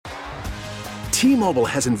T-Mobile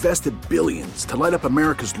has invested billions to light up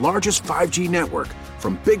America's largest 5G network,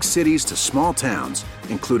 from big cities to small towns,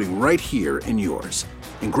 including right here in yours.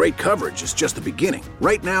 And great coverage is just the beginning.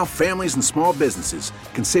 Right now, families and small businesses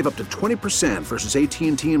can save up to 20% versus AT&T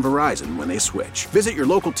and Verizon when they switch. Visit your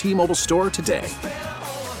local T-Mobile store today.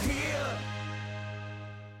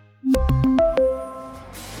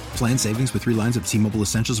 Plan savings with 3 lines of T-Mobile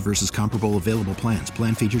Essentials versus comparable available plans.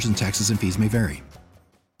 Plan features and taxes and fees may vary.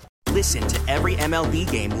 Listen to every MLB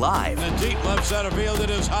game live. In the deep left center field, it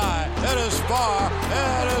is high, it is far,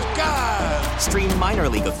 it is gone. Stream minor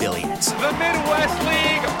league affiliates. The Midwest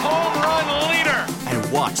League home run leader.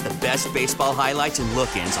 And watch the best baseball highlights and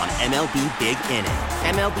look-ins on MLB Big Inning.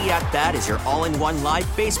 MLB At Bat is your all-in-one live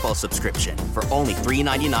baseball subscription for only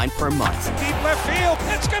 $3.99 per month. Deep left field,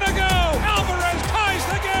 it's gonna go. Alvarez ties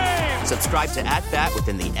the game. Subscribe to At Bat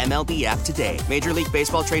within the MLB app today. Major League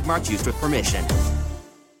Baseball trademarks used with permission.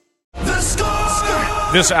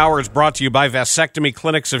 This hour is brought to you by Vasectomy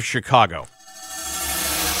Clinics of Chicago.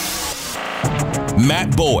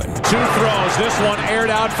 Matt Bowen. 2 throws. This one aired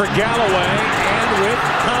out for Galloway, and with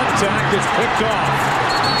contact, it's picked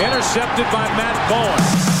off. Intercepted by Matt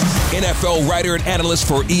Bowen. NFL writer and analyst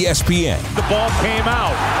for ESPN. The ball came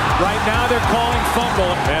out. Right now they're calling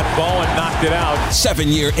fumble. Matt Bowen knocked it out.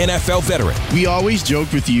 7-year NFL veteran. We always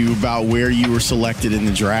joke with you about where you were selected in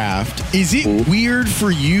the draft. Is it weird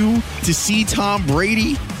for you to see Tom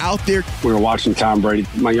Brady out there? We were watching Tom Brady.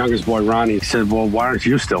 My youngest boy, Ronnie, said, well, why aren't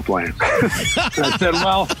you still playing? I said,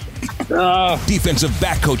 well... Defensive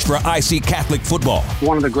back coach for IC Catholic football.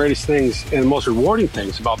 One of the greatest things and most rewarding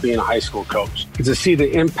things about being a high school coach is to see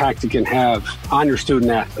the impact it can have on your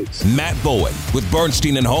student athletes. Matt Bowen with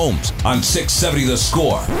Bernstein and Holmes on 670 The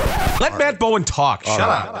Score. Let Matt Bowen talk. Shut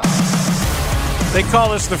up. They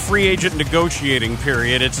call this the free agent negotiating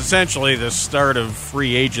period. It's essentially the start of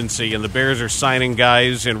free agency, and the Bears are signing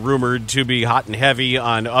guys and rumored to be hot and heavy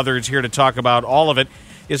on others. Here to talk about all of it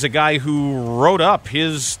is a guy who wrote up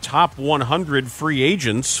his top 100 free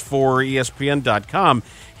agents for ESPN.com.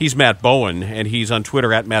 He's Matt Bowen, and he's on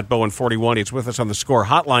Twitter at MattBowen41. He's with us on the Score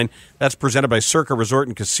Hotline. That's presented by Circa Resort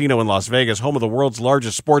and Casino in Las Vegas, home of the world's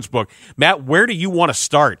largest sports book. Matt, where do you want to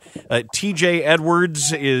start? TJ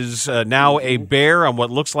Edwards is now a Bear on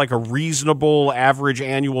what looks like a reasonable average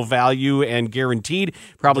annual value and guaranteed.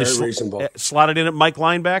 Probably slotted in at Mike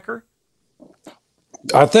linebacker?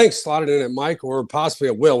 I think slotted in at Mike or possibly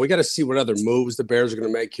at Will. We got to see what other moves the Bears are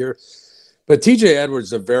going to make here. But TJ Edwards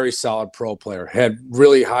is a very solid pro player. Had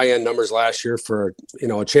really high-end numbers last year for,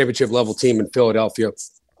 a championship-level team in Philadelphia.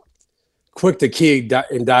 Quick to key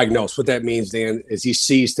and diagnose. What that means, Dan, is he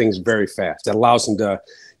sees things very fast. That allows him to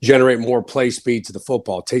generate more play speed to the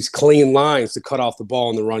football. Takes clean lines to cut off the ball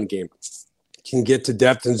in the run game. Can get to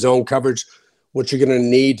depth and zone coverage, what you're going to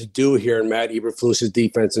need to do here in Matt Eberflus's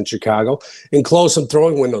defense in Chicago, and close some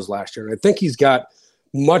throwing windows last year. And I think he's got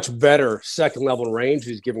much better second-level range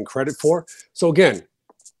he's given credit for. So, again,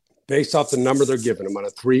 based off the number they're giving him on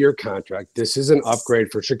a 3-year contract, this is an upgrade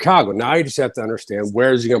for Chicago. Now you just have to understand,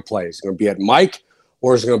 where is he going to play? Is he going to be at Mike,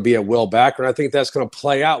 or is he going to be at Will Backer? And I think that's going to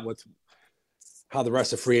play out with how the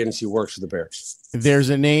rest of free agency works for the Bears. There's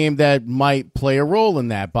a name that might play a role in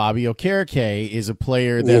that. Bobby Okereke is a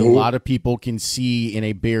player that a lot of people can see in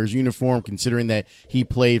a Bears uniform, considering that he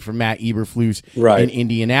played for Matt Eberflus in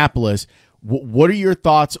Indianapolis. What are your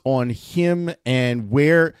thoughts on him and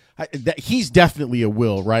where he's definitely a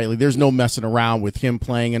Will, right? Like, there's no messing around with him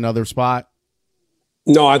playing another spot.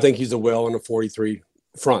 No, I think he's a Will in a 43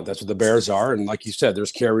 front. That's what the Bears are. And like you said,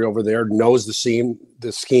 there's carryover there, knows the scheme,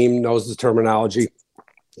 knows the terminology.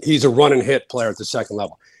 He's a run and hit player at the second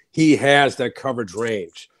level. He has that coverage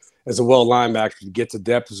range as a Will linebacker to get to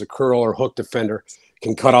depth as a curl or hook defender,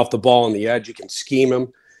 can cut off the ball on the edge. You can scheme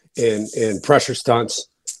him in pressure stunts.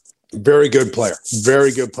 Very good player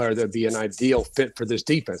that would be an ideal fit for this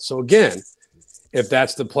defense. So again, if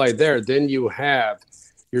that's the play there, then you have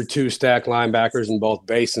your 2 stack linebackers in both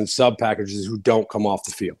base and sub packages who don't come off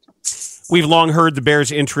the field. We've long heard the Bears'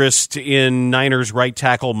 interest in Niners right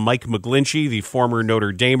tackle Mike McGlinchey, the former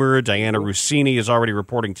Notre Damer. Diana Rossini is already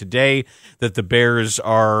reporting today that the Bears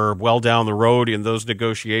are well down the road in those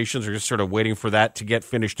negotiations. They're just sort of waiting for that to get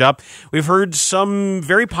finished up. We've heard some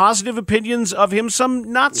very positive opinions of him, some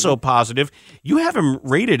not so positive. You have him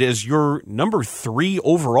rated as your number 3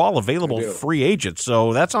 overall available free agent,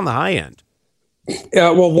 so that's on the high end. Yeah,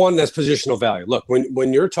 well, one, that's positional value. Look,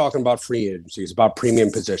 when you're talking about free agency, it's about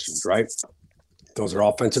premium positions, right? Those are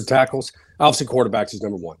offensive tackles. Obviously, quarterbacks is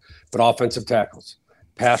number 1, but offensive tackles,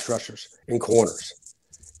 pass rushers, and corners.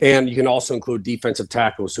 And you can also include defensive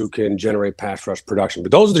tackles who can generate pass rush production.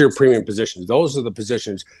 But those are your premium positions. Those are the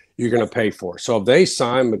positions you're going to pay for. So if they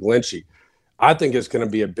sign McGlinchey, I think it's going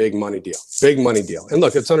to be a big money deal. Big money deal. And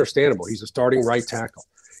look, it's understandable. He's a starting right tackle.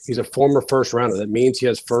 He's a former first rounder. That means he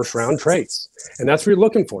has first round traits. And that's what you're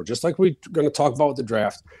looking for. Just like we're going to talk about with the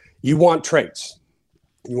draft, you want traits.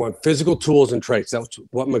 You want physical tools and traits. That's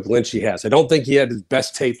what McGlinchey has. I don't think he had his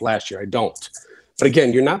best tape last year. I don't. But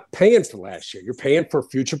again, you're not paying for last year. You're paying for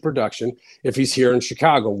future production if he's here in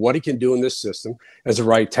Chicago, what he can do in this system as a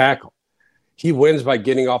right tackle. He wins by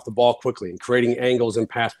getting off the ball quickly and creating angles and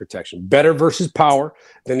pass protection. Better versus power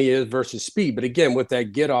than he is versus speed. But again, with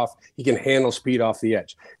that get off, he can handle speed off the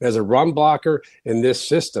edge. And as a run blocker in this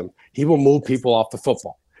system, he will move people off the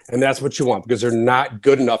football. And that's what you want because they're not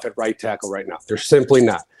good enough at right tackle right now. They're simply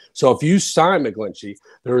not. So if you sign McGlinchey,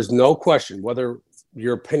 there is no question whether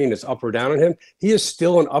your opinion is up or down on him. He is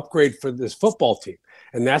still an upgrade for this football team.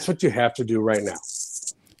 And that's what you have to do right now.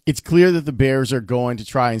 It's clear that the Bears are going to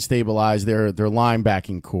try and stabilize their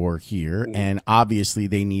linebacking core here, and obviously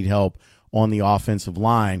they need help on the offensive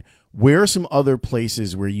line. Where are some other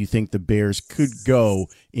places where you think the Bears could go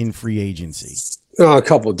in free agency? A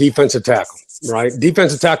couple. Defensive tackle, right?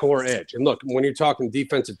 Defensive tackle or edge. And look, when you're talking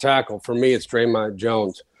defensive tackle, for me, it's Draymond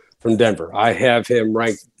Jones from Denver. I have him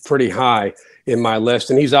ranked pretty high in my list,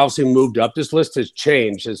 and he's obviously moved up. This list has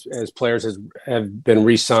changed as players have been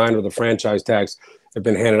re-signed or the franchise tags have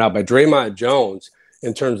been handed out. By Draymond Jones,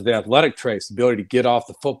 in terms of the athletic traits, the ability to get off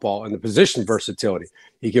the football and the position versatility.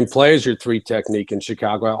 He can play as your three technique in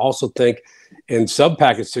Chicago. I also think in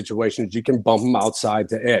sub-package situations, you can bump him outside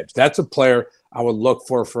to edge. That's a player I would look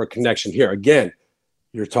for a connection here. Again,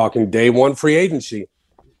 you're talking day one free agency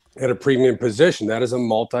at a premium position. That is a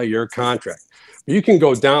multi-year contract. But you can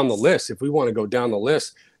go down the list. If we want to go down the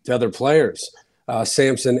list to other players,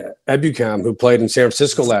 Samson Ebukam, who played in San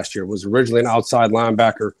Francisco last year, was originally an outside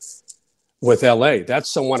linebacker with LA. That's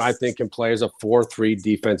someone I think can play as a 4-3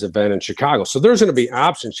 defensive end in Chicago. So there's going to be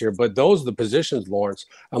options here, but those are the positions, Lawrence,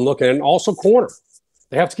 I'm looking at. And also corner.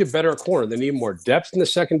 They have to get better at corner. They need more depth in the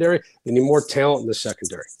secondary. They need more talent in the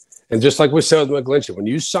secondary. And just like we said with McGlinchey, when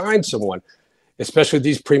you sign someone, especially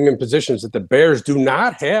these premium positions that the Bears do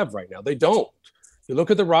not have right now, they don't. You look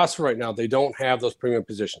at the roster right now, they don't have those premium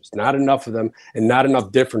positions. Not enough of them and not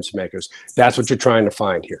enough difference makers. That's what you're trying to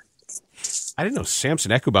find here. I didn't know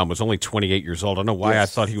Samson Ebukam was only 28 years old. I don't know why I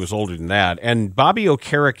thought he was older than that. And Bobby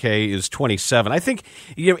Okereke is 27. I think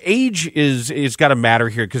age is got to matter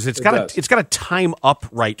here because it's got to time up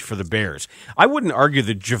right for the Bears. I wouldn't argue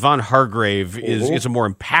that Javon Hargrave is a more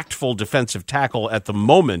impactful defensive tackle at the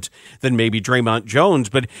moment than maybe Draymond Jones.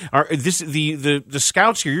 But the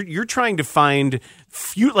scouts here, you're trying to find,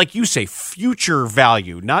 like you say, future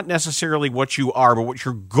value, not necessarily what you are, but what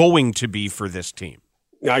you're going to be for this team.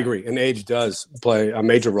 I agree. And age does play a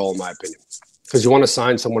major role, in my opinion, because you want to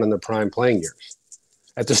sign someone in their prime playing years.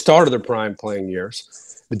 At the start of their prime playing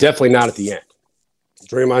years, but definitely not at the end.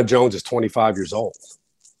 Draymond Jones is 25 years old.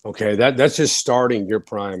 Okay, that's just starting your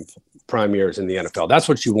prime years in the NFL. That's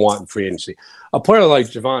what you want in free agency. A player like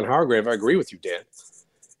Javon Hargrave, I agree with you, Dan,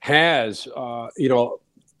 has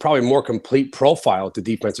probably more complete profile at the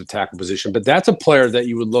defensive tackle position, but that's a player that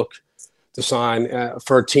you would look to sign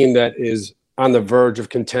for a team that is on the verge of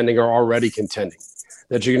contending or already contending,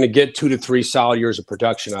 that you're going to get 2 to 3 solid years of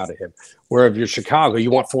production out of him. Where if you're Chicago,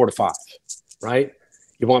 you want 4 to 5, right?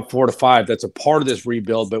 You want 4 to 5. That's a part of this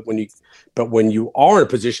rebuild. But when you are in a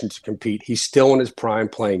position to compete, he's still in his prime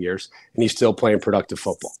playing years and he's still playing productive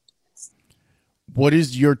football. What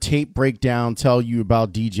does your tape breakdown tell you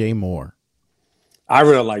about DJ Moore? I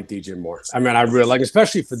really like DJ Moore. I mean, I really like,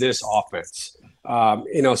 especially for this offense.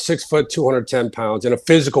 6 foot, 210 pounds, and a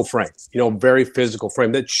physical frame, very physical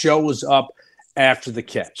frame that shows up after the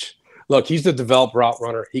catch. Look, he's the developed route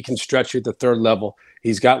runner. He can stretch you at the third level.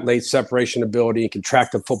 He's got late separation ability. He can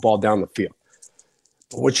track the football down the field.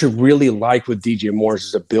 But what you really like with DJ Moore is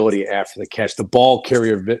his ability after the catch, the ball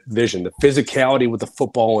carrier vision, the physicality with the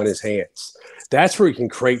football in his hands. That's where he can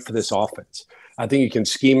create for this offense. I think you can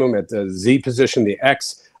scheme him at the Z position, the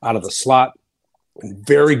X, out of the slot.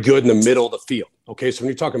 Very good in the middle of the field. Okay, so when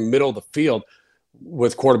you're talking middle of the field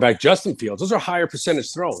with quarterback Justin Fields, those are higher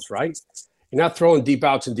percentage throws, right? You're not throwing deep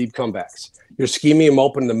outs and deep comebacks. You're scheming him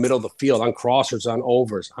open in the middle of the field on crossers, on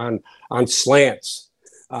overs, on slants,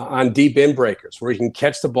 on deep in breakers, where he can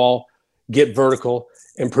catch the ball, get vertical,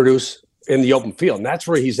 and produce in the open field. And that's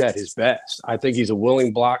where he's at his best. I think he's a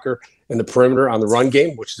willing blocker in the perimeter on the run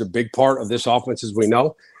game, which is a big part of this offense, as we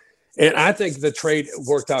know. And I think the trade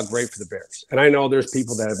worked out great for the Bears. And I know there's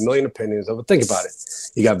people that have a million opinions of it. Think about it.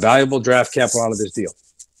 You got valuable draft capital out of this deal,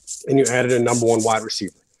 and you added a number 1 wide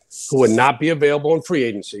receiver. who would not be available in free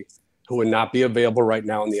agency, who would not be available right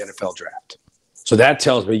now in the NFL draft. So that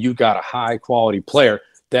tells me you got a high-quality player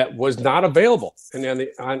that was not available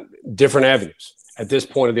on different avenues at this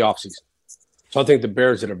point of the offseason. So I think the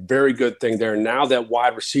Bears did a very good thing there. Now that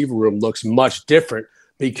wide receiver room looks much different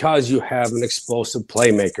because you have an explosive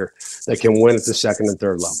playmaker that can win at the second and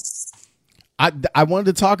third level. I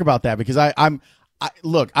wanted to talk about that because I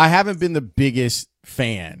haven't been the biggest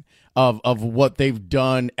fan of what they've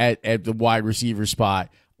done at the wide receiver spot.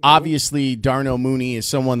 Obviously, Darnell Mooney is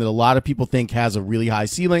someone that a lot of people think has a really high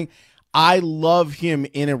ceiling. I love him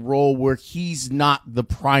in a role where he's not the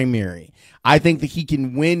primary. I think that he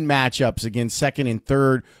can win matchups against second and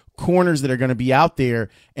third corners that are going to be out there.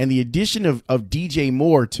 And the addition of DJ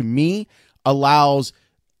Moore, to me, allows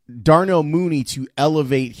Darnell Mooney to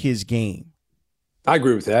elevate his game. I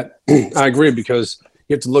agree with that. I agree because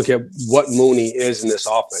you have to look at what Mooney is in this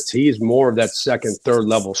offense. He's more of that second, third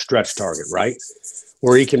level stretch target, right?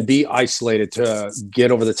 Where he can be isolated to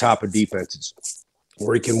get over the top of defenses,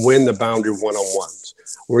 where he can win the boundary one-on-ones,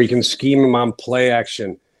 where he can scheme him on play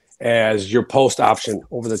action as your post option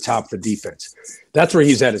over the top of the defense. That's where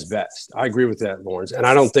he's at his best. I agree with that, Lawrence. And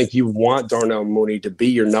I don't think you want Darnell Mooney to be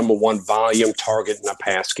your number one volume target in a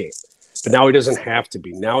pass game. But now he doesn't have to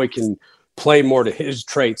be. Now he can play more to his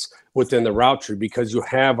traits within the route tree because you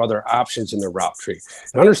have other options in the route tree.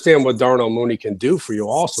 And understand what Darnell Mooney can do for you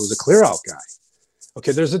also as a clear-out guy.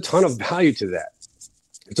 Okay, there's a ton of value to that.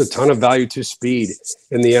 It's a ton of value to speed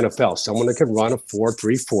in the NFL. Someone that can run a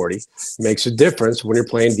 4.3 40 makes a difference when you're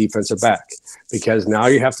playing defensive back because now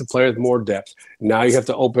you have to play with more depth. Now you have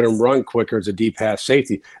to open and run quicker as a deep pass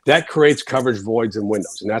safety. That creates coverage voids and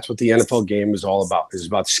windows, and that's what the NFL game is all about. It's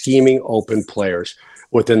about scheming open players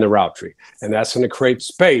within the route tree, and that's going to create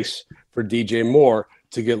space for DJ Moore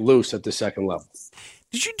to get loose at the second level.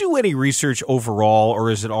 Did you do any research overall,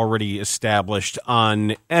 or is it already established,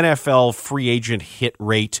 on NFL free agent hit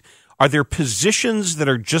rate? Are there positions that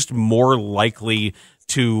are just more likely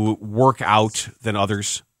to work out than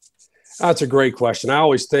others? That's a great question. I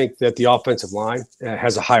always think that the offensive line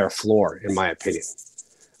has a higher floor, in my opinion,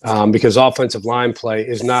 because offensive line play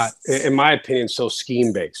is not, in my opinion, so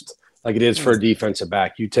scheme-based like it is for a defensive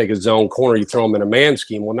back. You take a zone corner, you throw them in a man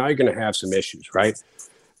scheme, well, now you're going to have some issues, right?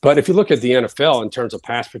 But if you look at the NFL in terms of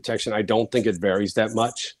pass protection, I don't think it varies that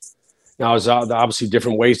much. Now, there's obviously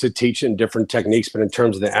different ways to teach it and different techniques, but in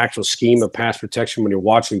terms of the actual scheme of pass protection when you're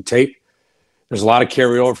watching tape, there's a lot of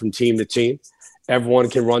carryover from team to team. Everyone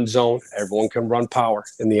can run zone. Everyone can run power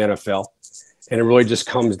in the NFL. And it really just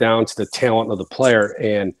comes down to the talent of the player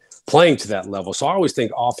and playing to that level. So I always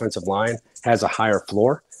think offensive line has a higher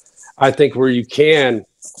floor. I think where you can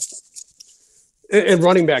 – and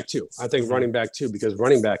running back too. I think running back too, because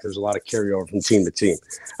running back, there's a lot of carryover from team to team.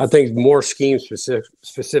 I think more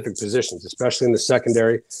scheme-specific positions, especially in the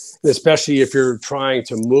secondary, and especially if you're trying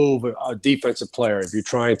to move a defensive player, if you're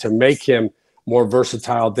trying to make him more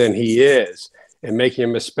versatile than he is and making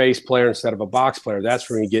him a space player instead of a box player, that's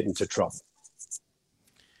where you get into trouble.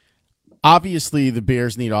 Obviously, the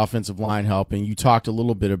Bears need offensive line help, and you talked a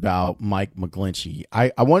little bit about Mike McGlinchey.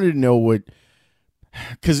 I wanted to know what –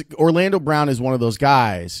 because Orlando Brown is one of those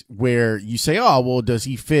guys where you say, oh, well, does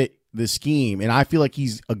he fit the scheme? And I feel like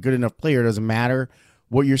he's a good enough player. It doesn't matter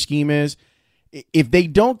what your scheme is. If they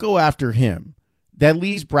don't go after him, that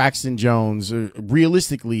leaves Braxton Jones,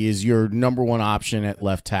 realistically, is your number one option at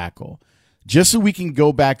left tackle. Just so we can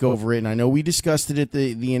go back over it, and I know we discussed it at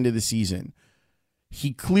the end of the season,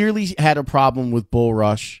 he clearly had a problem with bull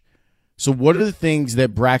rush. So what are the things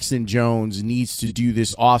that Braxton Jones needs to do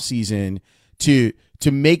this offseason to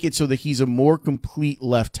make it so that he's a more complete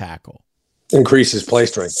left tackle? Increase his play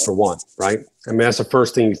strength, for one, right? I mean, that's the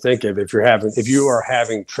first thing you think of if you are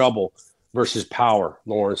having trouble versus power,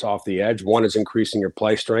 Lawrence, off the edge. One is increasing your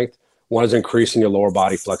play strength. One is increasing your lower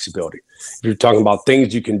body flexibility. If you're talking about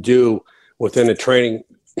things you can do within a training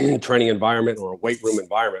environment or a weight room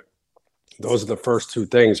environment, those are the first two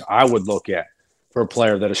things I would look at for a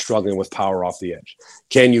player that is struggling with power off the edge.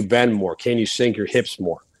 Can you bend more? Can you sink your hips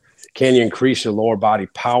more? Can you increase your lower body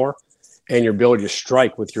power and your ability to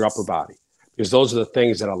strike with your upper body? Because those are the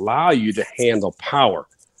things that allow you to handle power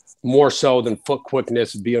more so than foot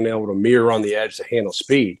quickness, being able to mirror on the edge to handle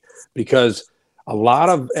speed. Because a lot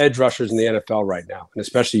of edge rushers in the NFL right now, and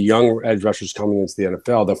especially young edge rushers coming into the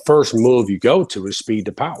NFL, the first move you go to is speed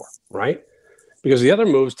to power, right? Because the other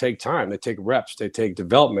moves take time. They take reps. They take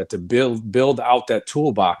development to build out that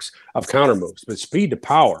toolbox of counter moves. But speed to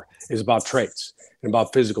power is about traits and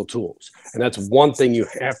about physical tools. And that's one thing you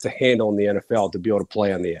have to handle in the NFL to be able to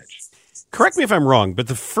play on the edge. Correct me if I'm wrong, but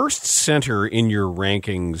the first center in your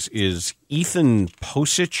rankings is Ethan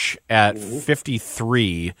Posich at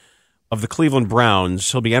 53 of the Cleveland Browns.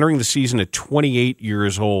 He'll be entering the season at 28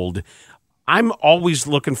 years old. I'm always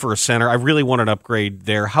looking for a center. I really want an upgrade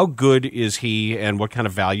there. How good is he, and what kind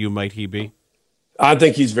of value might he be? I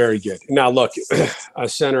think he's very good. Now, look, a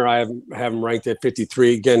center, I have him ranked at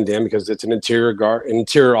 53 again, Dan, because it's an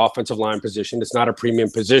interior offensive line position. It's not a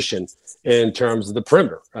premium position in terms of the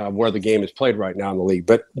perimeter where the game is played right now in the league.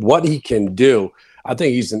 But what he can do, I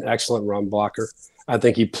think he's an excellent run blocker. I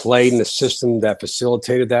think he played in a system that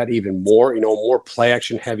facilitated that even more, more play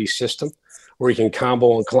action heavy system where he can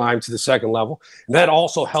combo and climb to the second level. And that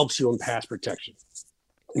also helps you in pass protection.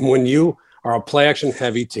 When you are a play action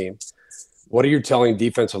heavy team, what are you telling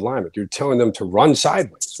defensive linemen? You're telling them to run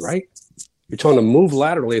sideways, right? You're telling them to move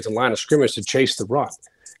laterally at the line of scrimmage to chase the run.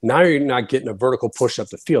 Now you're not getting a vertical push up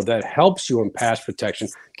the field. That helps you in pass protection,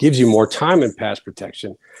 gives you more time in pass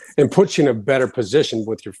protection, and puts you in a better position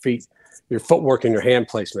with your feet, your footwork, and your hand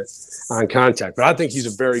placement on contact. But I think he's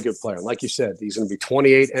a very good player. Like you said, he's going to be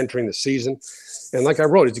 28 entering the season. And like I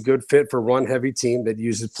wrote, he's a good fit for a run-heavy team that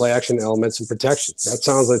uses play-action elements and protection. That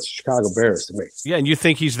sounds like the Chicago Bears to me. Yeah, and you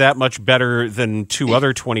think he's that much better than two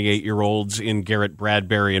other 28-year-olds in Garrett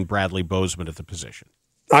Bradbury and Bradley Bozeman at the position?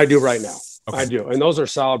 I do right now. Okay. I do. And those are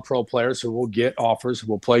solid pro players who will get offers, who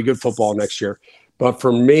will play good football next year. But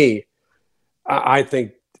for me, I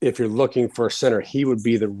think if you're looking for a center, he would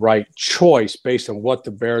be the right choice based on what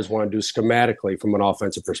the Bears want to do schematically from an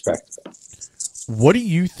offensive perspective. What do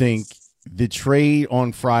you think the trade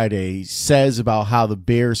on Friday says about how the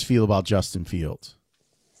Bears feel about Justin Fields?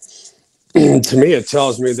 To me, it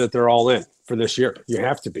tells me that they're all in for this year. You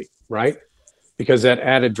have to be, right? Because that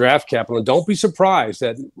added draft capital. And don't be surprised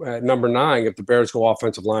at number 9 if the Bears go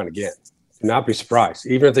offensive line again. Do not be surprised.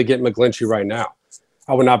 Even if they get McGlinchey right now,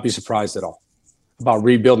 I would not be surprised at all about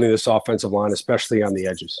rebuilding this offensive line, especially on the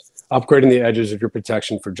edges, upgrading the edges of your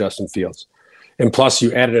protection for Justin Fields. And plus,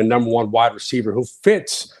 you added a number 1 wide receiver who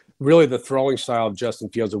fits really the throwing style of Justin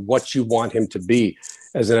Fields and what you want him to be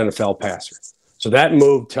as an NFL passer. So that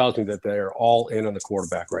move tells me that they're all in on the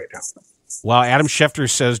quarterback right now. Well, Adam Schefter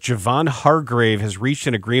says Javon Hargrave has reached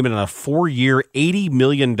an agreement on a 4-year, $80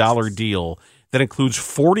 million deal that includes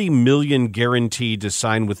 $40 million guaranteed to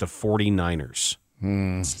sign with the 49ers.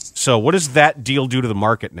 So what does that deal do to the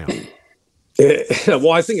market now?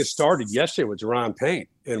 Well, I think it started yesterday with Jerron Payne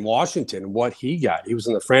in Washington and what he got. He was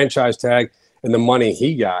in the franchise tag. And the money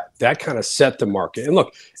he got, that kind of set the market. And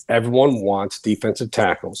look, everyone wants defensive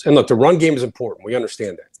tackles. And look, the run game is important. We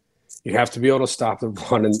understand that. You have to be able to stop the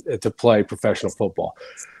run and to play professional football.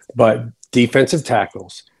 But defensive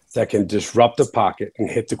tackles that can disrupt the pocket and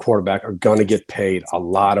hit the quarterback are going to get paid a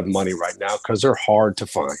lot of money right now because they're hard to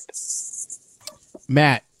find.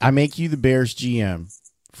 Matt, I make you the Bears GM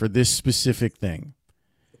for this specific thing.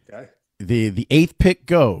 Okay. The 8th pick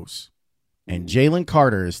goes, and Jalen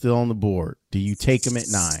Carter is still on the board. Do you take him at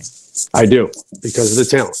 9? I do, because of the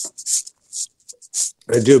talent.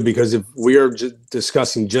 I do, because if we are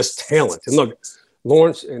discussing just talent, and look,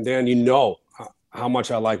 Lawrence and Dan, you know how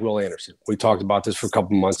much I like Will Anderson. We talked about this for a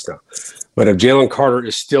couple months now. But if Jalen Carter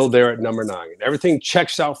is still there at number 9, and everything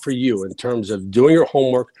checks out for you in terms of doing your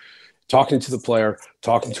homework, talking to the player,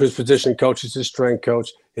 talking to his position coaches, his strength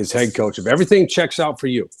coach, his head coach, if everything checks out for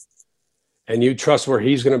you, and you trust where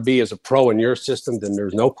he's going to be as a pro in your system, then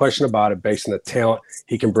there's no question about it based on the talent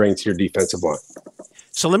he can bring to your defensive line.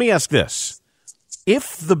 So let me ask this.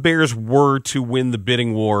 If the Bears were to win the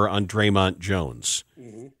bidding war on Draymond Jones,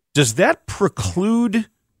 does that preclude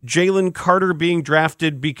Jalen Carter being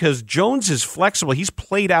drafted? Because Jones is flexible. He's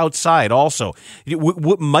played outside also.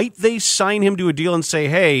 Might they sign him to a deal and say,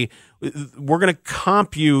 hey, we're going to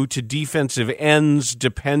comp you to defensive ends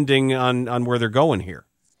depending on where they're going here?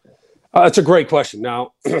 That's a great question.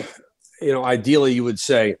 Now, ideally you would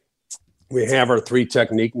say we have our 3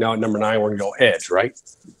 technique. Now at number 9, we're going to go edge, right?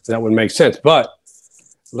 That would make sense. But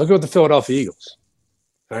look at the Philadelphia Eagles.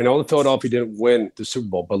 I know the Philadelphia didn't win the Super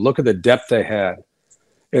Bowl, but look at the depth they had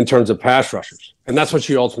in terms of pass rushers. And that's what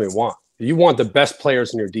you ultimately want. You want the best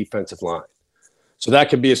players in your defensive line. So that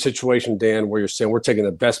could be a situation, Dan, where you're saying we're taking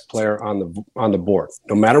the best player on the board.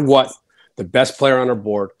 No matter what, the best player on our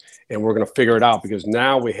board, and we're going to figure it out because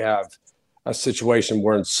now we have a situation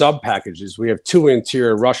where in sub packages, we have 2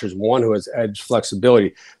 interior rushers, one who has edge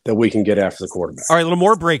flexibility that we can get after the quarterback. All right, a little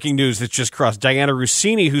more breaking news that's just crossed. Diana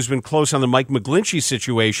Rossini, who's been close on the Mike McGlinchey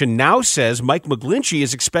situation, now says Mike McGlinchey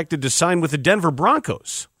is expected to sign with the Denver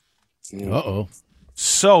Broncos. Uh-oh.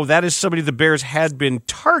 So that is somebody the Bears had been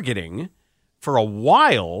targeting for a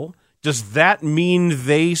while. Does that mean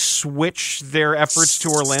they switch their efforts to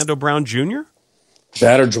Orlando Brown Jr.?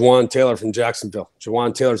 That or Jawan Taylor from Jacksonville.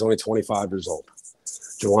 Jawan Taylor's only 25 years old.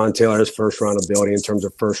 Jawan Taylor has first-round ability in terms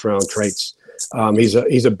of first-round traits.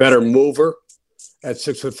 He's a better mover at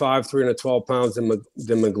 6'5", 312 pounds than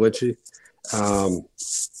McGlinchey.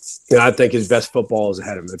 I think his best football is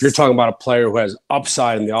ahead of him. If you're talking about a player who has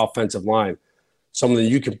upside in the offensive line, someone that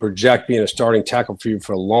you can project being a starting tackle for you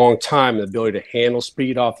for a long time, the ability to handle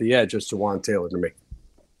speed off the edge, is Jawan Taylor to me.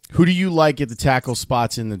 Who do you like at the tackle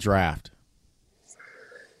spots in the draft?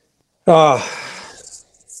 And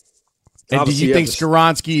do you think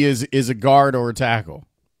Skoronski is a guard or a tackle?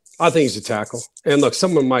 I think he's a tackle. And look,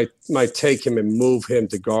 someone might take him and move him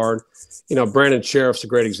to guard. Brandon Sheriff's a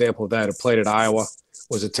great example of that. Who played at Iowa,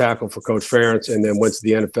 was a tackle for Coach Ferentz, and then went to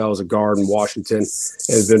the NFL as a guard in Washington, and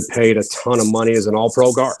has been paid a ton of money as an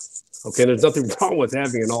all-pro guard. Okay, there's nothing wrong with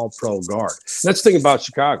having an all-pro guard. And that's the thing about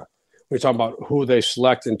Chicago. When we talk about who they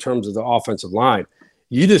select in terms of the offensive line,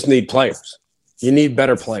 you just need players. You need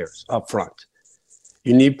better players up front.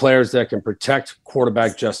 You need players that can protect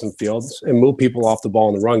quarterback Justin Fields and move people off the ball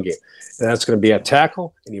in the run game. And that's going to be at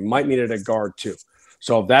tackle, and you might need it at guard too.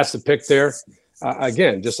 So if that's the pick there,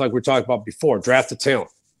 again, just like we talked about before, draft the talent,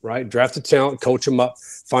 right? Draft the talent, coach him up,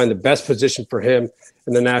 find the best position for him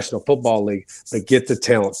in the National Football League, but get the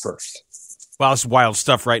talent first. Wow, it's wild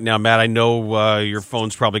stuff right now, Matt. I know your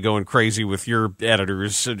phone's probably going crazy with your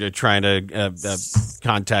editors trying to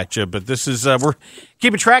contact you, but this is we're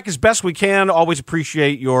keeping track as best we can. Always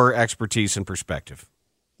appreciate your expertise and perspective.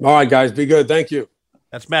 All right, guys, be good. Thank you.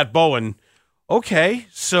 That's Matt Bowen. Okay,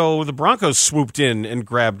 so the Broncos swooped in and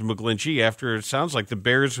grabbed McGlinchey after it sounds like the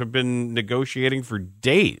Bears have been negotiating for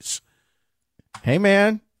days. Hey,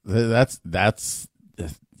 man, that's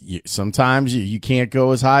sometimes you can't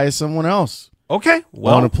go as high as someone else. Okay,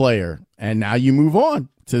 well, on a player, and now you move on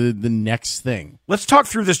to the next thing. Let's talk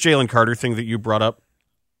through this Jalen Carter thing that you brought up.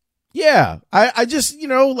 Yeah, I just,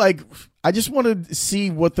 I just want to see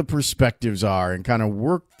what the perspectives are and kind of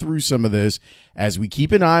work through some of this as we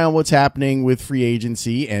keep an eye on what's happening with free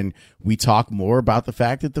agency and we talk more about the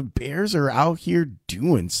fact that the Bears are out here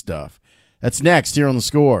doing stuff. That's next here on The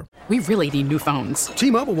Score. We really need new phones.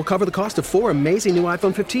 T-Mobile will cover the cost of 4 amazing new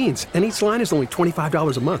iPhone 15s, and each line is only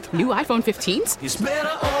 $25 a month. New iPhone 15s? It's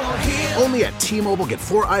better over here. Only at T-Mobile, get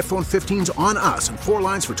 4 iPhone 15s on us and 4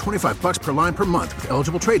 lines for $25 per line per month with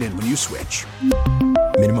eligible trade-in when you switch.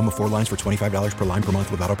 Minimum of 4 lines for $25 per line per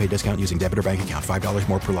month with autopay discount using debit or bank account. $5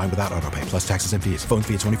 more per line without autopay, plus taxes and fees. Phone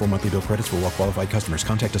fee at 24 monthly bill credits for well-qualified customers.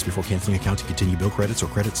 Contact us before canceling account to continue bill credits or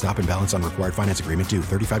credit stop and balance on required finance agreement due.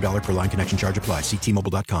 $35 per line connection charge applies. See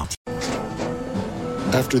T-Mobile.com.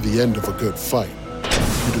 After the end of a good fight,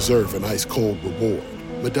 you deserve an ice-cold reward.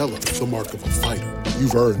 Modelo, the mark of a fighter.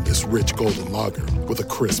 You've earned this rich golden lager with a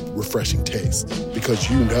crisp, refreshing taste.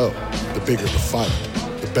 Because you know, the bigger the fight,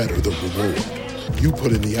 the better the reward. You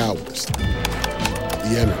put in the hours,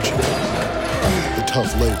 the energy, the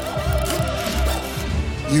tough labor.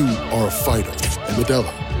 You are a fighter, and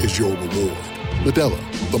Modelo is your reward. Modelo,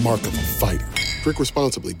 the mark of a fighter. Drink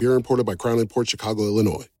responsibly. Beer imported by Crown Imports, Chicago,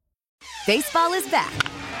 Illinois. Baseball is back,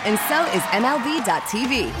 and so is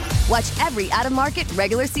MLB.tv. Watch every out-of-market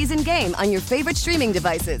regular season game on your favorite streaming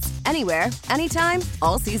devices, anywhere, anytime,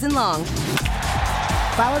 all season long.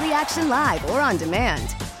 Follow the action live or on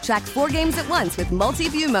demand. Track 4 games at once with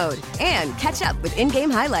multi-view mode and catch up with in-game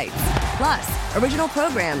highlights. Plus, original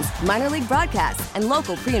programs, minor league broadcasts, and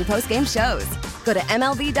local pre- and post-game shows. Go to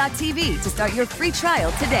MLB.tv to start your free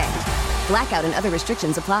trial today. Blackout and other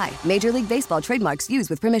restrictions apply. Major League Baseball trademarks used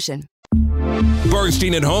with permission.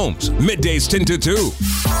 Bernstein and Holmes, middays 10 to 2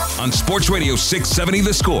 on Sports Radio 670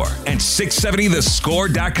 The Score and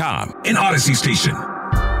 670thescore.com in Odyssey Station.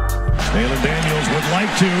 Jalen Daniels would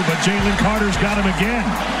like to, but Jalen Carter's got him again.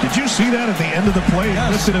 Did you see that at the end of the play? He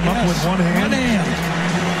lifted him up with one hand.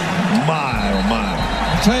 My, oh my.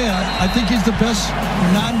 I'll tell you, I think he's the best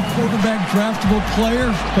non-quarterback draftable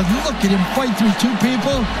player. But look at him fight through 2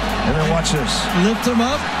 people. And then watch this. Lift him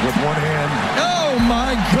up. With one hand. Oh,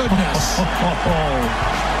 my goodness.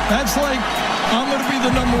 That's like, I'm going to be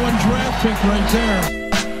the #1 draft pick right there.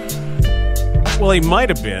 Well, he might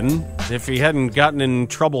have been if he hadn't gotten in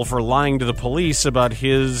trouble for lying to the police about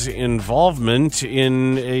his involvement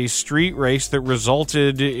in a street race that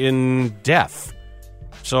resulted in death.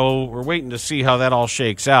 So we're waiting to see how that all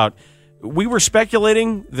shakes out. We were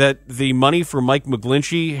speculating that the money for Mike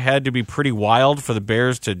McGlinchey had to be pretty wild for the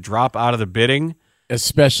Bears to drop out of the bidding.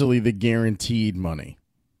 Especially the guaranteed money.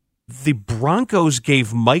 The Broncos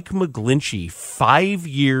gave Mike McGlinchey 5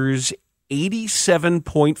 years,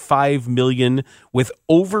 $87.5 million with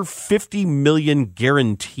over $50 million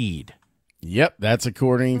guaranteed. Yep, that's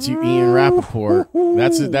according to Ian Rappaport.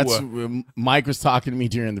 That's Mike was talking to me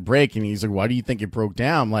during the break, and he's like, "Why do you think it broke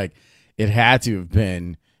down?" I'm like, it had to have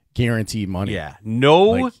been guaranteed money. Yeah,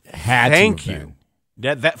 thank you.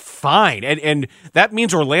 That fine, and that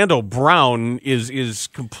means Orlando Brown is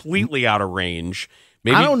completely out of range.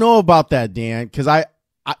 Maybe I don't know about that, Dan, because I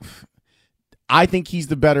think he's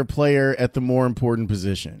the better player at the more important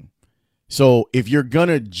position. So if you're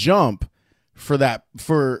gonna jump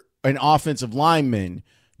for an offensive lineman,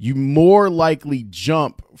 you more likely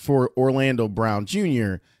jump for Orlando Brown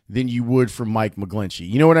Jr. than you would for Mike McGlinchey.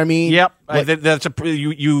 You know what I mean? Yep.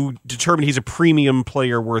 You determine he's a premium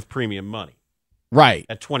player worth premium money. Right.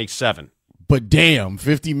 At 27. But damn,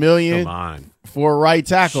 $50 million Come on. For a right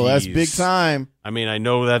tackle. Jeez. That's big time. I mean, I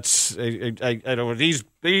know that's I don't know, these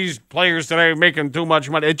players today are making too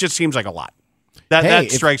much money. It just seems like a lot.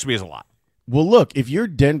 That strikes me as a lot. Well, look, if you're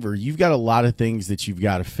Denver, you've got a lot of things that you've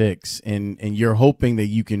got to fix, and you're hoping that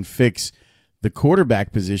you can fix the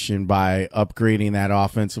quarterback position by upgrading that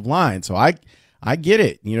offensive line. So I get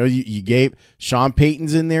it. You know, you gave Sean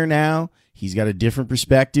Payton's in there now. He's got a different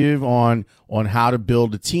perspective on how to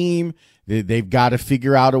build a team. They've got to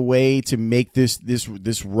figure out a way to make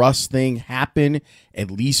this Russ thing happen,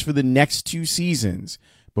 at least for the next 2 seasons,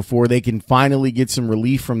 before they can finally get some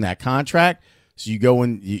relief from that contract. So you go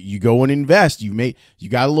and invest. You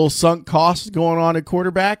got a little sunk cost going on at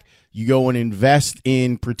quarterback. You go and invest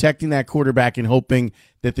in protecting that quarterback and hoping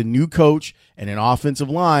that the new coach and an offensive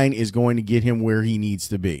line is going to get him where he needs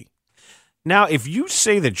to be. Now, if you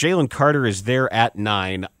say that Jalen Carter is there at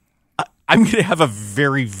 9, I'm going to have a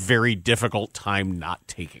very, very difficult time not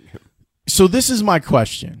taking him. So this is my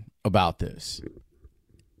question about this.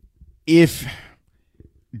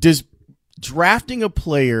 Does drafting a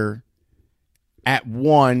player at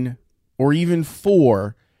 1 or even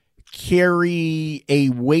 4 carry a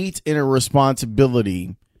weight and a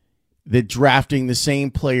responsibility that drafting the same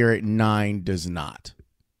player at 9 does not?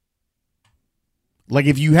 Like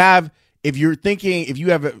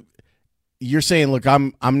you're saying, look,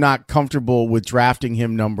 I'm not comfortable with drafting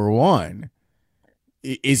him number 1.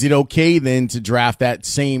 Is it okay then to draft that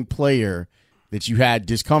same player that you had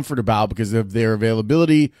discomfort about because of their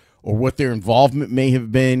availability or what their involvement may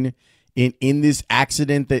have been in this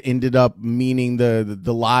accident that ended up meaning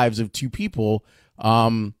the lives of 2 people?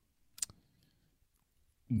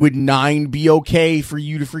 Would 9 be okay for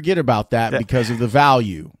you to forget about that because of the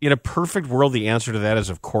value? In a perfect world, the answer to that is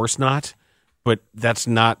of course not, but that's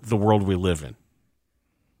not the world we live in.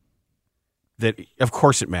 That of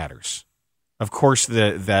course it matters. Of course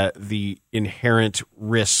the inherent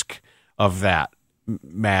risk of that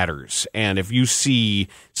matters. And if you see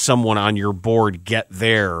someone on your board get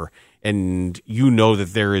there and you know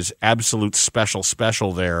that there is absolute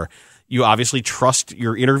special there, you obviously trust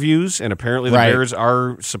your interviews, and apparently the Bears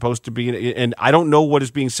are supposed to be. And I don't know what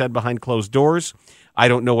is being said behind closed doors. I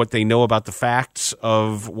don't know what they know about the facts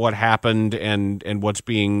of what happened and what's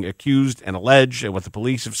being accused and alleged and what the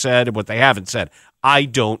police have said and what they haven't said. I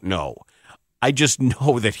don't know. I just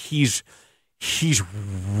know that he's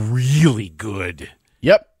really good.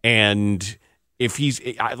 Yep. And if he's,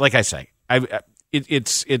 like I say,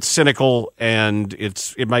 it's cynical and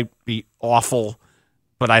it might be awful,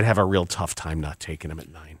 but I'd have a real tough time not taking him at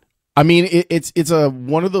 9. I mean, it's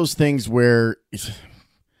one of those things where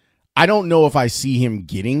I don't know if I see him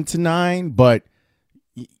getting to 9, but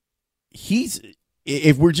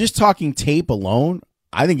if we're just talking tape alone,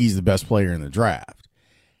 I think he's the best player in the draft.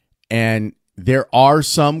 And there are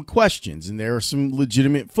some questions, and there are some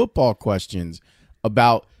legitimate football questions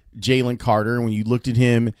about Jalen Carter. And when you looked at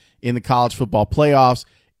him in the college football playoffs,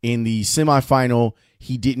 in the semifinal,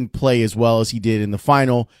 he didn't play as well as he did in the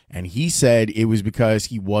final, and he said it was because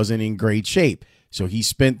he wasn't in great shape. So he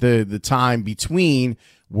spent the time between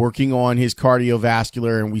working on his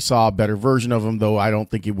cardiovascular, and we saw a better version of him, though I don't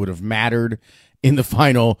think it would have mattered in the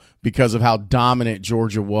final because of how dominant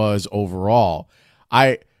Georgia was overall.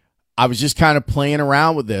 I was just kind of playing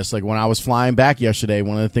around with this. Like when I was flying back yesterday,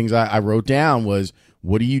 one of the things I wrote down was,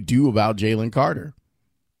 what do you do about Jalen Carter?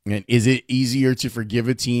 And is it easier to forgive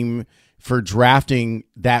a team for drafting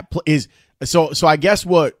that so I guess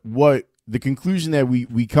what the conclusion that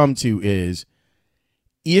we come to is,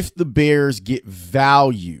 if the Bears get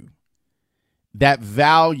value, that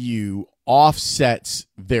value offsets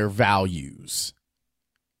their values.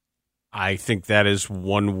 I think that is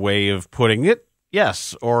one way of putting it.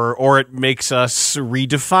 Yes, or it makes us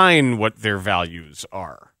redefine what their values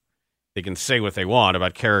are. They can say what they want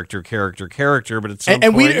about character, but at some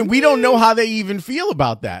and point... we don't know how they even feel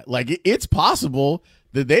about that. Like, it's possible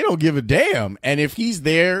that they don't give a damn. And if he's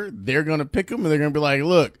there, they're going to pick him, and they're going to be like,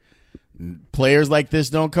 look, players like this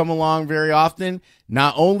don't come along very often.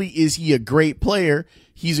 Not only is he a great player,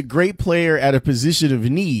 he's a great player at a position of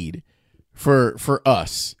need for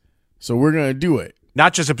us. So we're going to do it.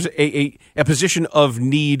 Not just a position of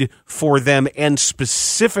need for them, and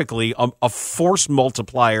specifically a force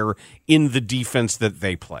multiplier in the defense that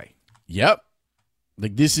they play. Yep.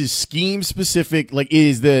 Like, this is scheme specific. Like, it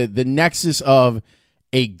is the nexus of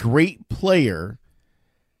a great player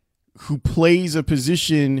who plays a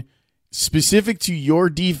position specific to your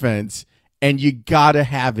defense, and you got to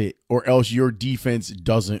have it or else your defense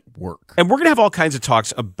doesn't work. And we're going to have all kinds of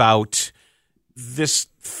talks about this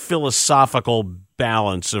philosophical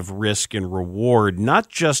balance of risk and reward, not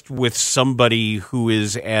just with somebody who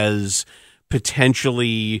is as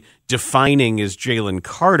potentially defining as Jalen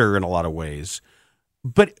Carter in a lot of ways,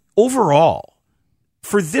 but overall,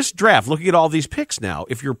 for this draft, looking at all these picks now,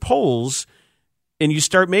 if you're Poles and you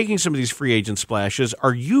start making some of these free agent splashes,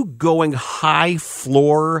 are you going high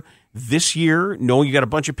floor this year, knowing you got a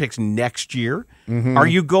bunch of picks next year? Mm-hmm. Are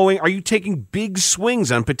you taking big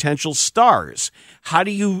swings on potential stars? How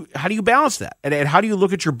do you balance that? And how do you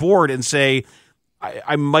look at your board and say,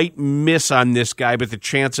 I might miss on this guy, but the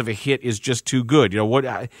chance of a hit is just too good? You know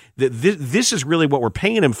what? This is really what we're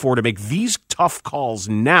paying him for, to make these tough calls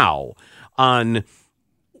now on,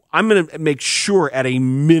 I'm going to make sure at a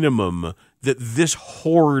minimum that this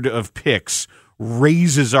horde of picks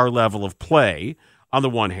raises our level of play, on the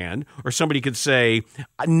one hand. Or somebody could say,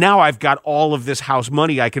 now I've got all of this house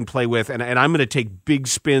money I can play with, and I'm going to take big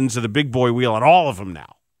spins of the big boy wheel on all of them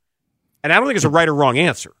now. And I don't think it's a right or wrong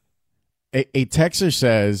answer. A texter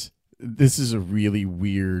says, this is a really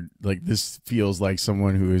weird, like, this feels like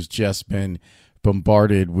someone who has just been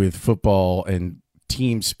bombarded with football and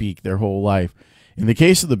team speak their whole life. In the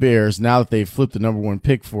case of the Bears, now that they've flipped the number one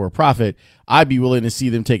pick for a profit, I'd be willing to see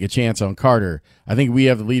them take a chance on Carter. I think we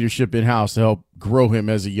have the leadership in-house to help grow him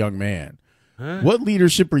as a young man. Huh? What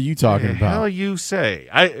leadership are you talking about? Hell you say?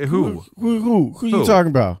 Who you talking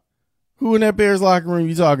about? Who in that Bears locker room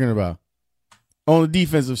you talking about? On the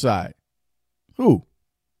defensive side. Who?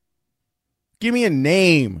 Give me a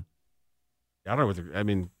name. I don't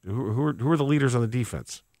know. Who are the leaders on the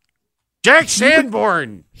defense? Jack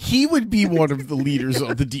Sanborn. He would be one of the leaders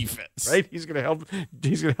of the defense, right? He's gonna help him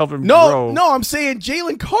grow. No, I'm saying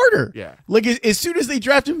Jalen Carter. Yeah, like as soon as they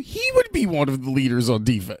draft him, he would be one of the leaders on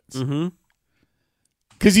defense. Mm-hmm.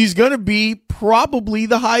 Because he's gonna be probably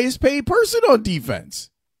the highest paid person on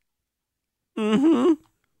defense. Mm-hmm.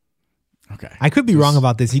 Okay, I could be wrong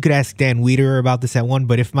about this. You could ask Dan Weeder about this at one,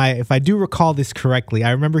 but if I do recall this correctly,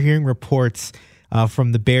 I remember hearing reports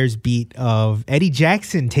from the Bears beat of Eddie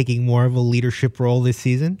Jackson taking more of a leadership role this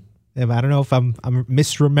season. I don't know if I'm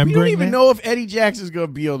misremembering. We don't even know if Eddie Jackson's going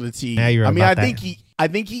to be on the team. Yeah, I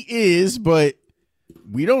think he is, but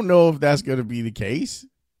we don't know if that's going to be the case.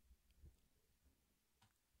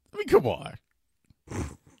 I mean, come on.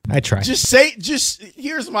 I try.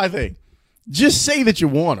 Here's my thing. Just say that you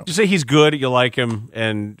want him. Just say he's good, you like him,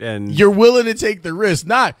 and you're willing to take the risk.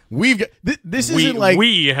 Not we've got this isn't like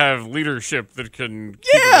we have leadership that can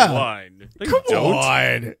keep it in line. Come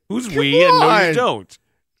on, who's we and no, you don't.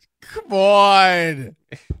 Come on.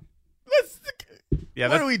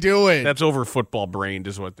 What are we doing? That's over football brained,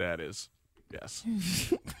 is what that is. Yes.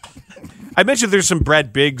 I mentioned there's some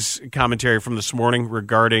Brad Biggs commentary from this morning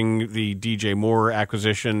regarding the DJ Moore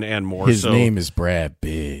acquisition and more. His name is Brad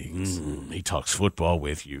Biggs. He talks football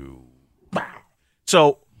with you.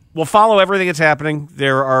 So we'll follow everything that's happening.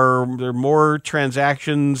 There are more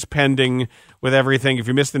transactions pending with everything. If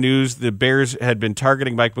you missed the news, the Bears had been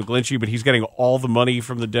targeting Mike McGlinchey, but he's getting all the money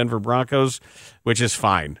from the Denver Broncos, which is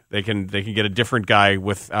fine. They can get a different guy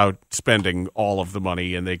without spending all of the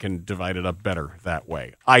money, and they can divide it up better that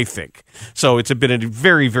way, I think. So it's been a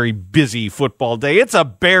very, very busy football day. It's a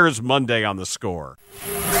Bears Monday on The Score.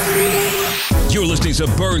 You're listening to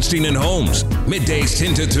Bernstein and Holmes, middays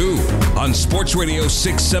 10 to 2 on Sports Radio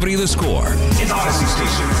 670 The Score. In Odyssey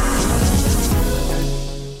Station.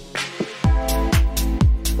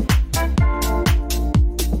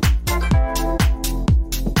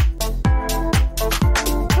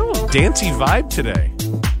 Dancey vibe today.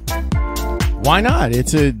 Why not?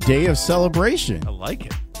 It's a day of celebration. I like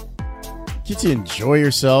it. Get to enjoy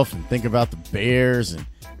yourself and think about the Bears, and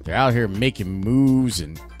they're out here making moves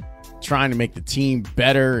and trying to make the team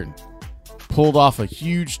better, and pulled off a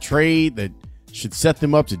huge trade that should set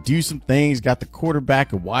them up to do some things. Got the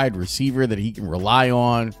quarterback, a wide receiver that he can rely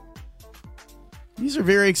on. These are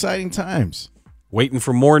very exciting times. Waiting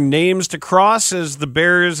for more names to cross as the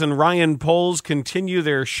Bears and Ryan Poles continue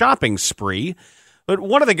their shopping spree. But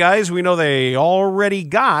one of the guys we know they already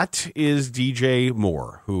got is DJ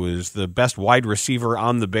Moore, who is the best wide receiver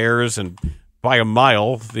on the Bears, and by a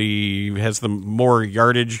mile, has the more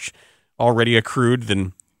yardage already accrued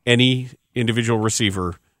than any individual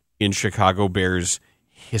receiver in Chicago Bears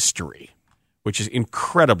history, which is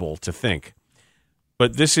incredible to think.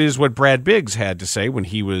 But this is what Brad Biggs had to say when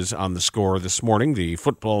he was on the Score this morning. The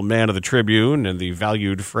football man of the Tribune and the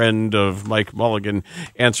valued friend of Mike Mulligan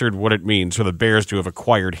answered what it means for the Bears to have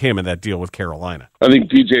acquired him in that deal with Carolina. I think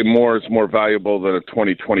DJ Moore is more valuable than a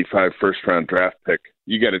 2025 first-round draft pick.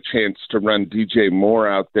 You got a chance to run DJ Moore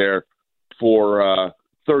out there for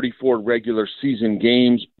 34 regular season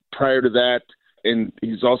games prior to that, and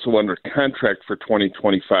he's also under contract for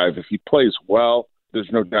 2025. If he plays well, there's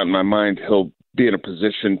no doubt in my mind he'll be in a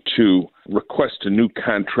position to request a new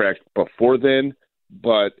contract before then,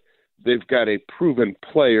 but they've got a proven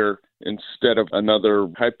player instead of another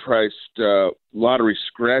high-priced lottery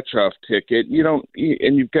scratch-off ticket.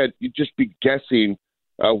 You'd just be guessing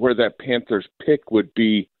where that Panthers pick would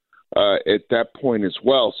be at that point as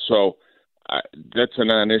well. So that's a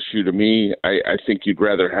non-issue to me. I think you'd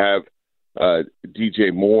rather have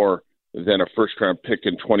DJ Moore than a first-round pick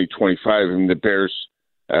in 2025. I mean, the Bears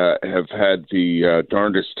have had the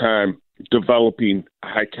darndest time developing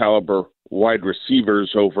high-caliber wide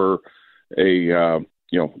receivers over a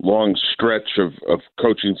long stretch of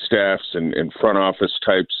coaching staffs and front office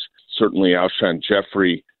types. Certainly, Alshon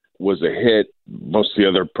Jeffrey was a hit. Most of the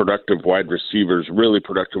other really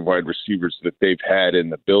productive wide receivers that they've had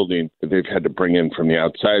in the building, they've had to bring in from the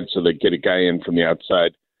outside. So they get a guy in from the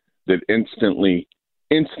outside that instantly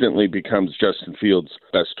becomes Justin Fields'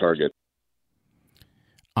 best target.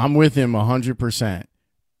 I'm with him 100%.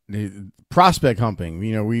 Prospect humping.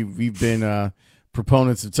 We've been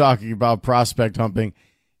proponents of talking about prospect humping.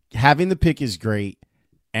 Having the pick is great,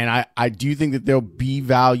 and I do think that there'll be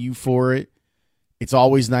value for it. It's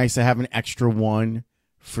always nice to have an extra one,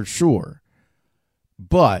 for sure.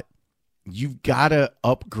 But you've got to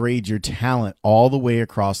upgrade your talent all the way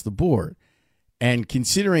across the board. And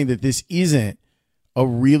considering that this isn't a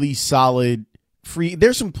really solid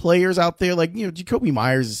there's some players out there like, Jacoby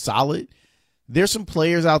Myers is solid. There's some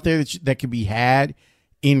players out there that could be had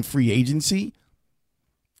in free agency.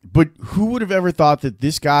 But who would have ever thought that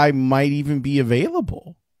this guy might even be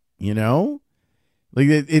available? I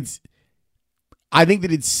think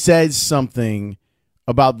that it says something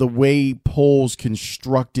about the way Poles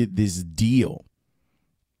constructed this deal,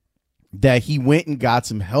 that he went and got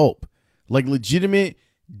some help, like legitimate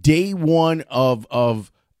day one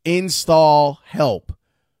of install help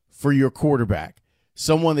for your quarterback,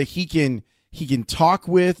 someone that he can talk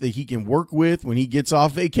with, that he can work with when he gets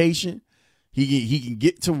off vacation. He can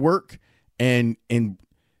get to work, and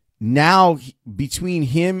now between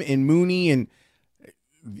him and Mooney, and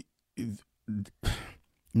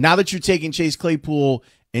now that you're taking Chase Claypool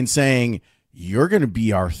and saying you're going to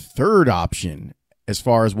be our third option as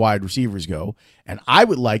far as wide receivers go, and I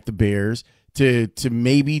would like the Bears to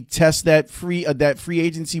maybe test that free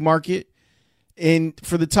agency market in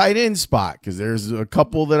for the tight end spot, because there's a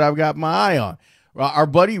couple that I've got my eye on. Our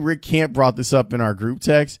buddy Rick Camp brought this up in our group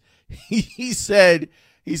text. He said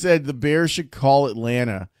the Bears should call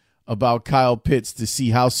Atlanta about Kyle Pitts to see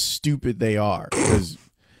how stupid they are, because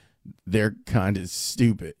they're kind of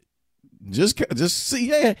stupid. Just see,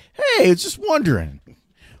 hey, just wondering.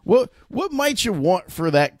 What might you want for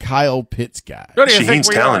that Kyle Pitts guy? Do you think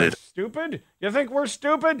we talented. Are stupid? You think we're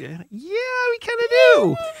stupid? Yeah, we kind of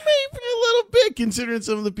do. Maybe a little bit, considering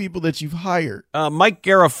some of the people that you've hired. Mike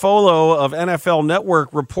Garafolo of NFL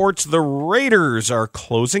Network reports the Raiders are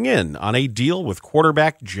closing in on a deal with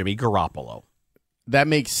quarterback Jimmy Garoppolo. That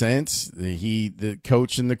makes sense. The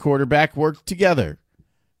coach and the quarterback work together.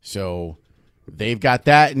 So they've got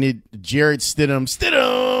that, and Jarrett Stidham.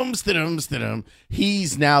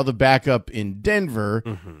 He's now the backup in Denver.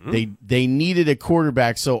 Mm-hmm. They needed a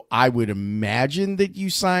quarterback, so I would imagine that you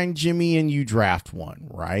sign Jimmy and you draft one,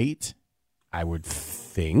 right? I would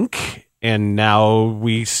think. And now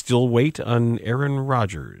we still wait on Aaron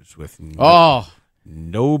Rodgers with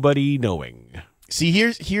nobody knowing. See,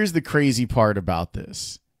 here's the crazy part about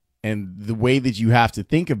this, and the way that you have to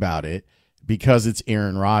think about it, because it's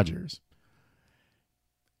Aaron Rodgers.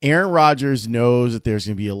 Aaron Rodgers knows that there's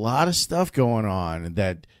going to be a lot of stuff going on, and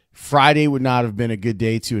that Friday would not have been a good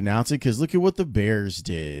day to announce it, because look at what the Bears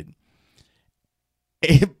did.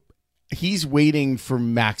 He's waiting for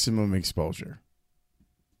maximum exposure.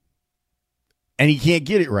 And he can't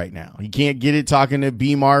get it right now. He can't get it talking to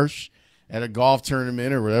B. Marsh at a golf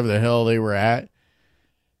tournament or whatever the hell they were at.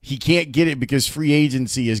 He can't get it because free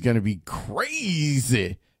agency is going to be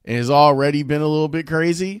crazy and has already been a little bit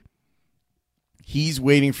crazy. He's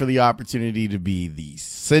waiting for the opportunity to be the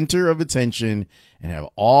center of attention and have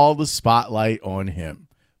all the spotlight on him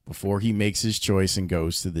before he makes his choice and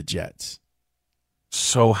goes to the Jets.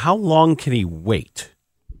 So how long can he wait?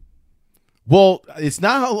 Well, it's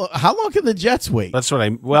not how long can the Jets wait? That's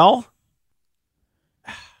what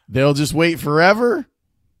they'll just wait forever.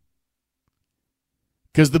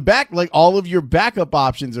 Because all of your backup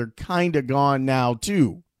options are kind of gone now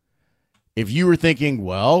too. If you were thinking,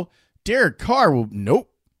 well, Derek Carr,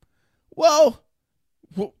 nope. Well,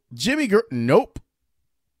 Jimmy, nope.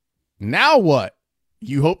 Now what?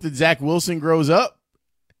 You hope that Zach Wilson grows up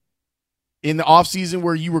in the offseason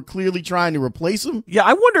where you were clearly trying to replace him? Yeah,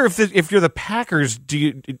 I wonder if you're the Packers, do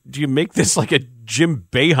you make this like a Jim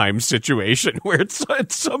Boeheim situation where it's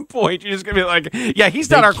at some point you're just going to be like, yeah, he's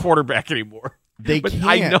not our quarterback anymore. But can't.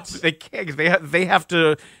 I know they can't because they have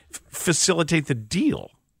to facilitate the deal.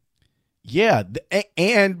 Yeah,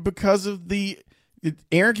 and because of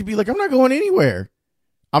Aaron could be like, I'm not going anywhere.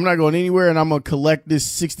 And I'm going to collect this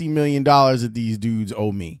 $60 million that these dudes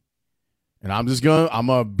owe me. And I'm going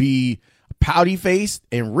to be pouty-faced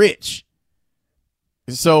and rich.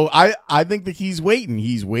 So I think that he's waiting.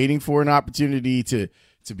 He's waiting for an opportunity to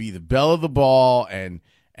be the belle of the ball and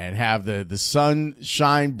have the sun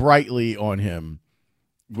shine brightly on him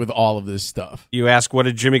with all of this stuff. You ask, what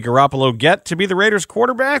did Jimmy Garoppolo get to be the Raiders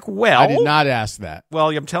quarterback? Well, I did not ask that. Well,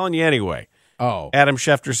 I'm telling you anyway. Oh. Adam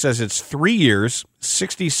Schefter says it's 3 years,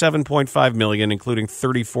 $67.5 million, including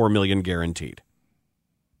 $34 million guaranteed.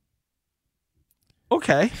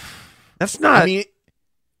 Okay. That's not... I mean,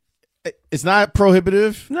 it's not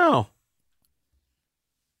prohibitive. No.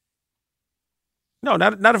 No,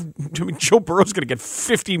 not if Joe Burrow's going to get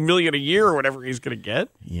 $50 million a year or whatever he's going to get.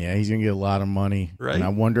 Yeah, he's going to get a lot of money. Right. And I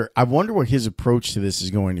wonder what his approach to this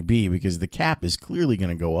is going to be because the cap is clearly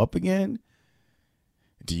going to go up again.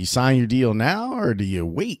 Do you sign your deal now or do you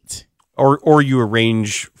wait? Or you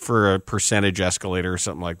arrange for a percentage escalator or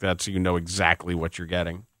something like that so you know exactly what you're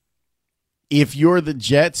getting. If you're the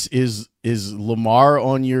Jets, is Lamar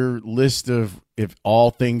on your list of if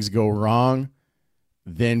all things go wrong,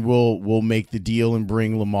 then we'll make the deal and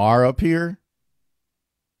bring Lamar up here?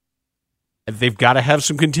 They've got to have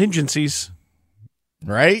some contingencies.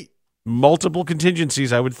 Right? Multiple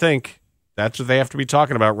contingencies, I would think. That's what they have to be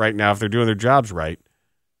talking about right now if they're doing their jobs right.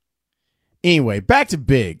 Anyway, back to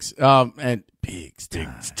Biggs. And Biggs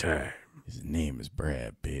time. His name is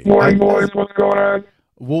Brad Biggs. Morning, boys. What's going on?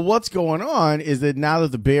 Well, what's going on is that now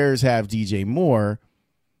that the Bears have DJ Moore,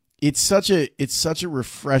 it's such a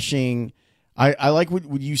refreshing. I like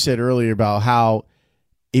what you said earlier about how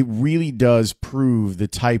it really does prove the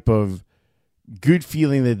type of good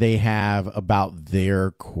feeling that they have about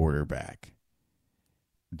their quarterback.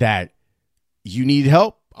 That you need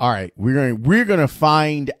help. All right, we're gonna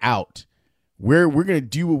find out. We're gonna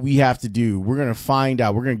do what we have to do. We're gonna find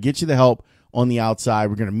out. We're gonna get you the help on the outside.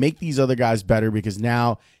 We're gonna make these other guys better because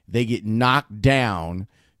now they get knocked down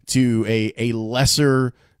to a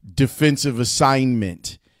lesser defensive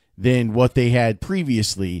assignment than what they had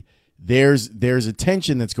previously. There's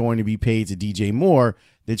attention that's going to be paid to DJ Moore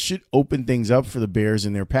that should open things up for the Bears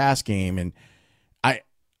in their pass game. And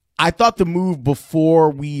I thought the move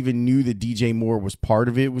before we even knew that DJ Moore was part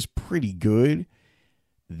of it was pretty good.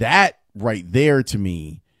 That right there to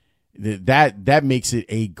me, that makes it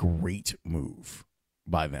a great move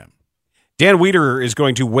by them. Dan Wiederer is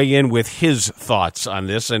going to weigh in with his thoughts on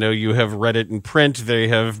this. I know you have read it in print. They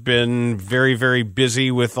have been very, very busy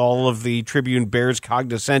with all of the Tribune Bears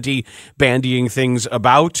cognoscenti bandying things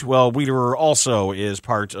about. Well, Wiederer also is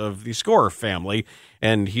part of the Score family,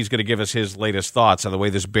 and he's going to give us his latest thoughts on the way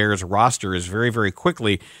this Bears roster is very, very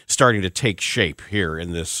quickly starting to take shape here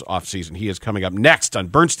in this offseason. He is coming up next on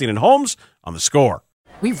Bernstein and Holmes on The Score.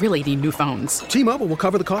 We really need new phones. T-Mobile will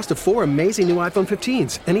cover the cost of 4 amazing new iPhone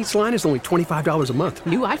 15s, and each line is only $25 a month.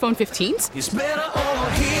 New iPhone 15s? It's better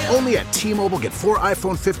over here. Only at T-Mobile, get 4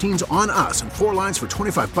 iPhone 15s on us and 4 lines for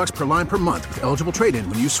 $25 per line per month with eligible trade-in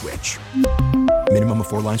when you switch. Minimum of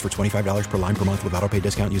 4 lines for $25 per line per month with autopay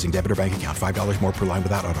discount using debit or bank account. $5 more per line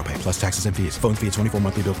without autopay, plus taxes and fees. Phone fee at 24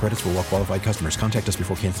 monthly bill credits for well-qualified customers. Contact us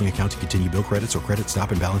before canceling account to continue bill credits or credit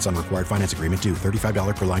stop and balance on required finance agreement due.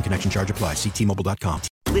 $35 per line connection charge applies. See T-Mobile.com.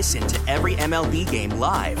 Listen to every MLB game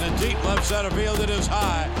live. In the deep left center field, it is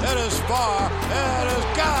high, it is far, it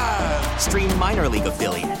is gone. Stream minor league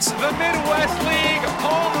affiliates. The Midwest League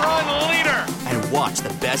home run leader. And Watch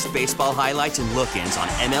the best baseball highlights and look-ins on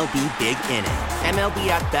MLB Big Inning. MLB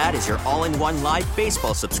At Bat is your all-in-one live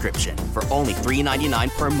baseball subscription for only $3.99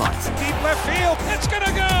 per month. Deep left field. It's going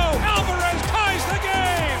to go. Alvarez ties the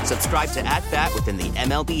game. Subscribe to At Bat within the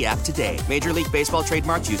MLB app today. Major League Baseball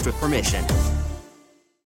trademarks used with permission.